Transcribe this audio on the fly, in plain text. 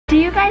Do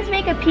you guys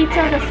make a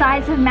pizza the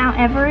size of Mount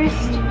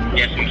Everest?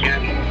 Yes, we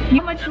can.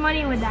 How much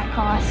money would that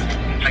cost?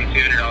 Like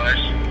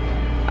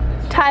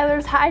 $200.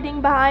 Tyler's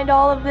hiding behind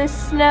all of this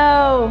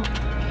snow.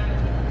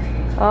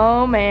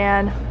 Oh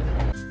man.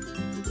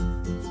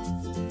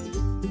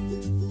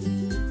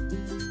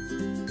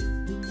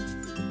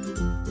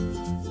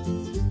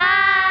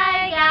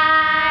 Hi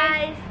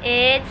guys,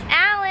 it's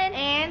Alan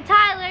and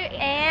Tyler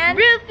and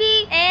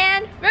Ruthie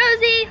and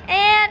Rosie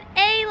and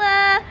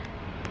Ayla.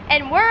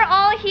 And we're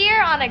all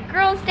here on a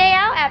girls' day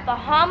out at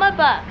Bahama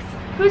Bucks.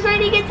 Who's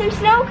ready to get some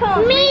snow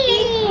cones?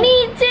 Me!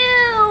 Me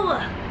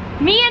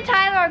too! Me and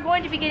Tyler are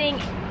going to be getting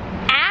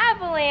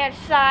Avalanche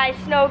size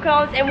snow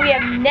cones, and we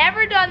have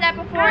never done that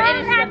before. It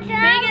is the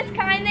biggest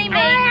kind they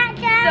make.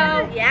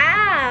 So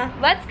yeah,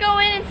 let's go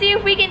in and see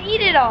if we can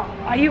eat it all.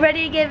 Are you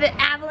ready to give an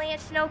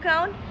Avalanche snow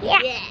cone?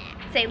 Yeah.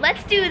 Say,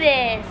 let's do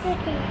this.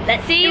 Okay.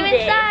 Let's see you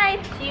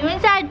inside. See you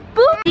inside.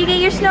 Boop. You get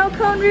your snow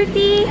cone,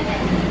 Ruthie?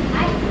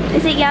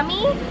 Is it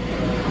yummy?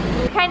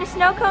 What kind of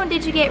snow cone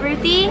did you get,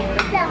 Ruthie?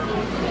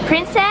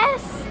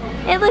 Princess?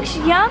 It looks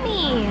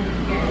yummy.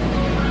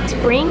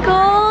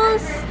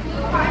 Sprinkles.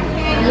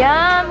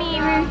 Yummy,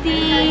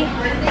 Ruthie.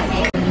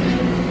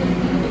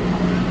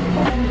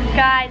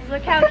 Guys,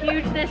 look how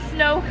huge this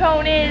snow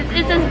cone is.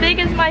 It's as big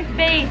as my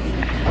face.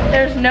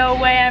 There's no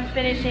way I'm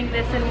finishing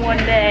this in one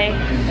day.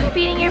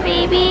 Feeding your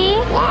baby?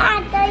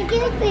 Yeah, thank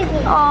you, baby.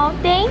 Oh,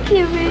 thank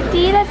you,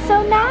 Ruthie. That's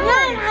so nice.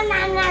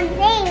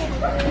 No.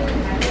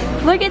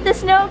 Look at the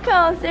snow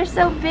cones. They're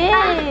so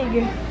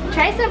big.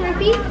 Try some,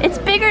 Ruthie. It's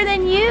bigger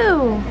than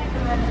you.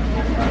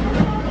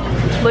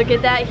 Look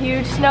at that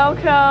huge snow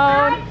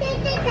cone.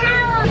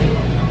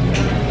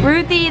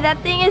 Ruthie, that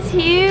thing is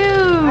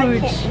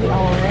huge.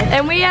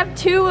 And we have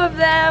 2 of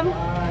them.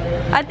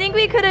 I think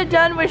we could have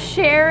done with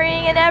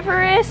sharing an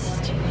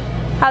Everest.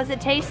 How's it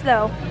taste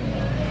though?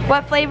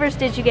 What flavors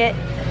did you get?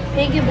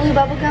 Pink and blue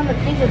bubblegum and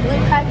pink and blue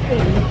cotton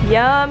candy.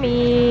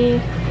 Yummy.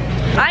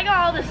 I got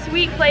all the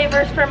sweet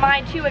flavors for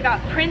mine too. I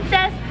got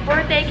princess,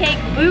 birthday cake,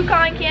 blue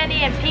cotton candy,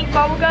 and pink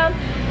bubblegum.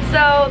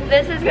 So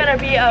this is gonna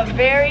be a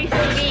very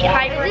sweet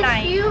hyper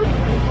night.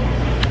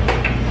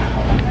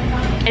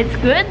 It's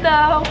good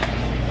though.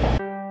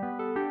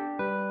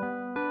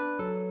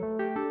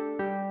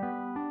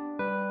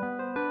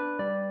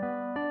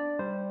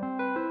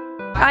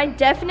 I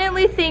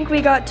definitely think we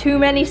got too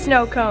many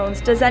snow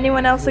cones. Does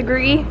anyone else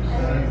agree?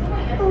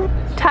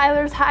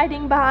 Tyler's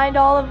hiding behind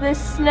all of this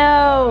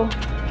snow.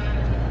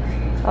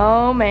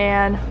 Oh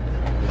man.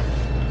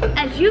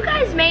 As you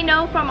guys may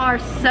know from our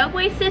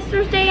Subway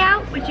Sisters Day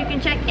Out, which you can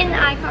check in the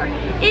iCard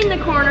in the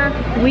corner,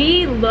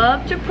 we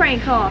love to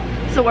prank call.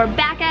 So we're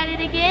back at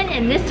it again,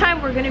 and this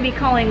time we're gonna be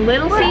calling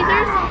Little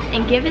Caesars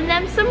and giving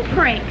them some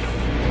pranks.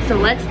 So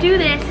let's do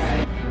this.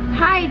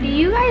 Hi, do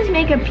you guys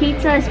make a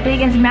pizza as big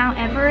as Mount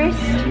Everest?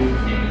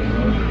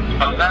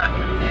 How's that?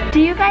 Do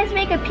you guys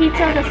make a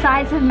pizza the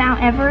size of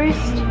Mount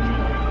Everest?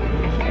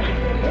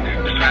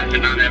 The size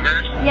of Mount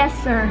Everest? Yes,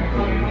 sir.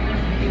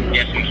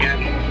 Yes, we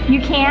can.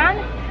 You can?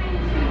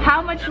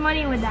 How much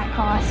money would that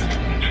cost?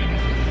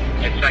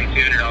 It's like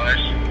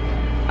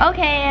 $200.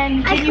 Okay,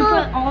 and can you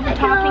put all the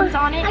toppings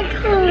on it? All the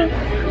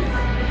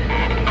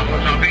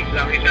toppings, is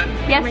that what you said?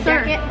 Yes,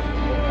 sir.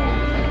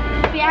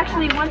 We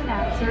actually want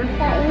that, sir.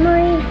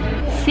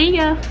 See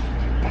ya.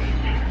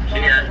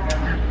 See ya.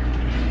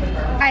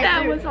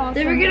 That was awesome.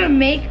 They were gonna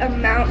make a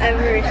Mount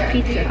Everest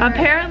pizza.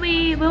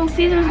 Apparently, Little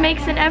Caesars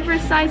makes an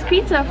Everest-sized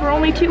pizza for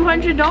only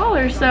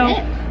 $200, so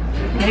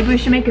maybe we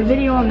should make a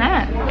video on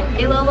that.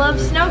 Ayla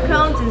loves snow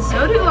cones, and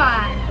so do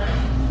I.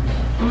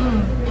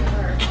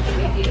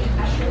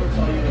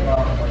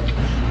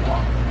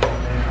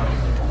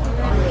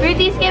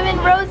 Ruthie's giving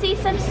Rosie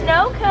some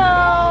snow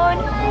cone.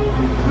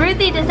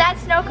 Ruthie, does that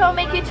snow cone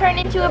make you turn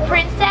into a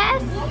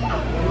princess?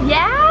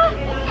 Yeah?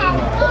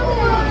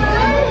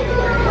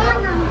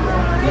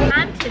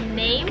 Time to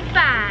name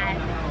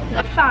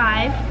 5.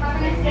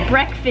 5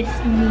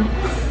 breakfast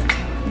meats.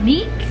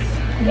 Meats?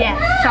 Yes.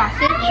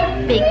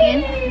 Sausage,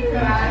 bacon,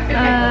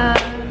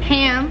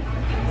 ham.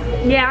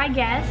 Yeah, I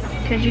guess.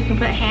 Because you can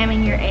put ham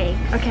in your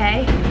eggs.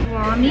 Okay.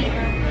 Salami.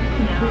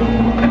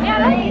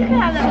 Yeah, you can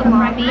have that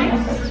Salami.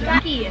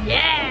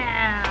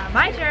 Yeah,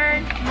 my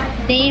turn.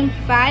 Name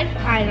 5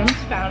 items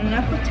found in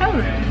a hotel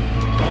room.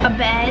 A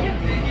bed.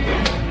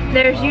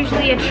 There's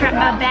usually a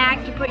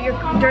bag to put your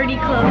dirty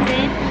clothes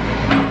in.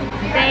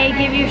 They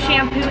give you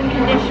shampoo and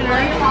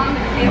conditioner.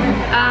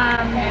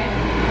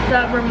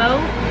 The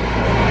remote.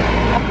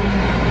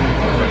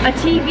 A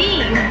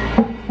TV.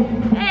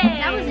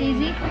 Hey. That was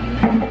easy.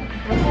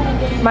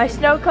 My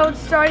snow cone's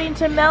starting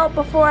to melt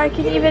before I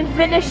can even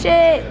finish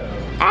it.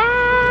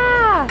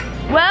 Ah!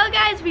 Well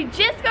guys, we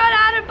just got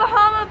out of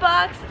Bahama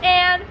Bucks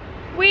and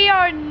we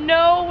are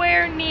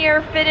nowhere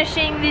near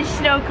finishing these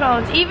snow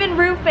cones. Even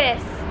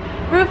Rufus.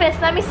 Rufus,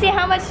 let me see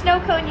how much snow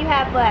cone you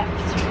have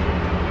left.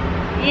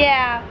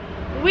 Yeah,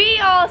 we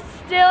all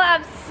still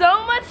have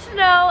so much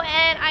snow,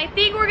 and I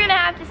think we're gonna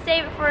have to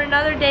save it for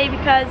another day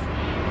because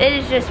it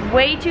is just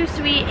way too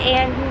sweet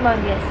and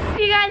humongous. If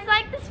you guys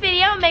like this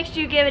video, make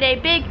sure you give it a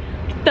big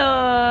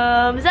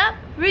thumbs up.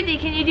 Ruthie,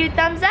 can you do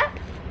thumbs up?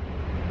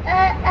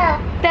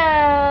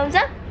 Thumbs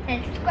up.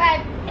 And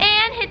subscribe.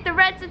 And hit the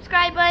red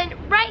subscribe button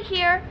right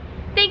here.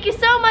 Thank you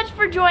so much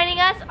for joining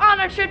us on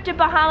our trip to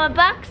Bahama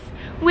Bucks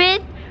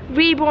with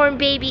Reborn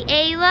baby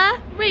Ayla.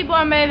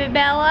 Reborn baby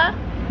Bella.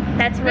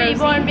 That's Rosie.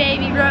 Reborn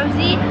baby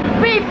Rosie.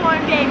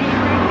 Reborn baby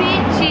Ruthie.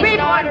 She's Reborn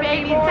not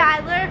baby reborn.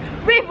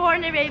 Tyler.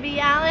 Reborn baby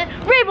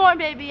Alan. Reborn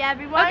baby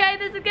everyone. Okay,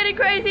 this is getting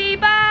crazy.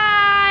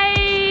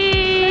 Bye.